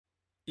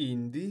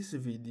In this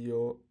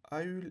video,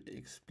 I will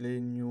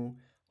explain you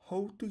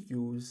how to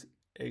use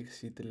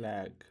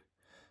Exitlag.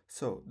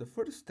 So the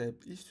first step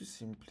is to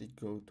simply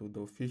go to the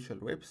official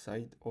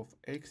website of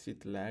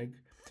Exitlag,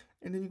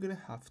 and then you're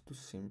gonna have to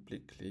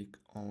simply click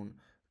on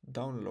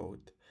download.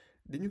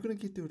 Then you're gonna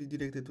get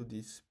redirected to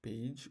this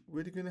page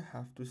where you're gonna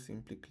have to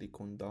simply click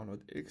on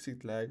download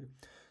Exitlag.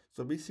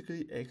 So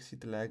basically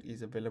Exitlag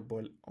is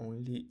available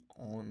only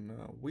on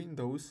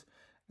Windows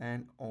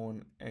and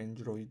on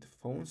Android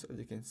phones, as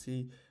you can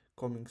see,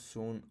 coming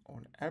soon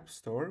on App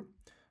Store.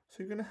 So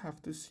you're gonna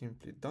have to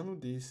simply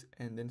download this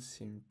and then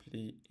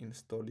simply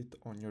install it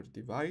on your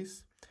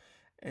device.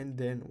 And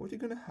then what you're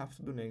gonna have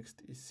to do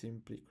next is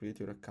simply create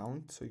your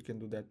account. So you can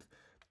do that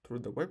through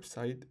the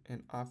website,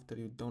 and after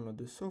you download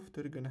the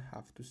software, you're gonna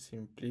have to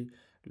simply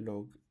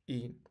log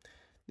in.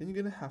 Then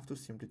you're gonna have to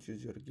simply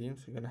choose your game.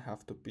 So you're gonna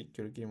have to pick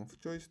your game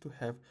of choice to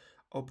have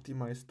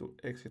optimized to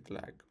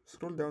Exitlag.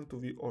 Scroll down to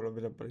view all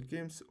available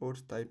games or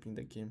type in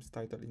the game's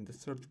title in the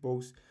search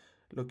box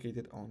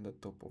located on the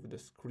top of the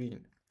screen.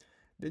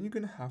 Then you're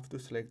gonna have to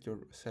select your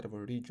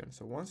server region.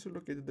 So once you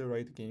located the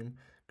right game,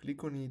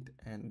 click on it,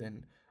 and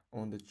then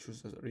on the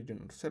choose a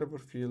region or server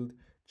field,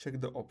 check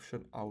the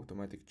option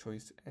automatic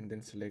choice and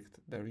then select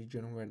the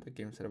region where the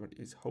game server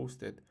is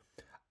hosted.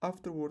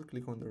 Afterward,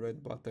 click on the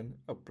red button,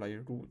 apply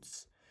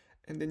routes,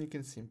 and then you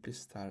can simply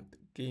start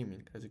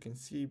gaming. As you can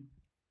see,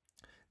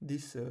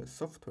 this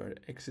software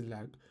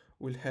Exitlag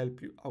will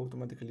help you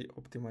automatically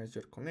optimize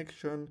your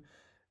connection.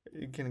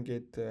 You can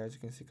get, as you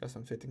can see,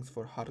 custom settings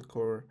for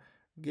hardcore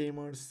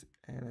gamers,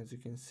 and as you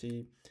can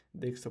see,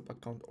 desktop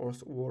account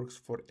also works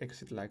for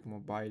Exitlag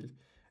mobile,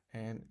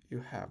 and you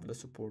have the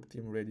support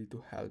team ready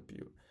to help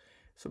you.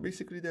 So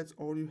basically that's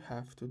all you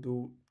have to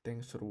do.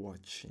 Thanks for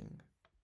watching.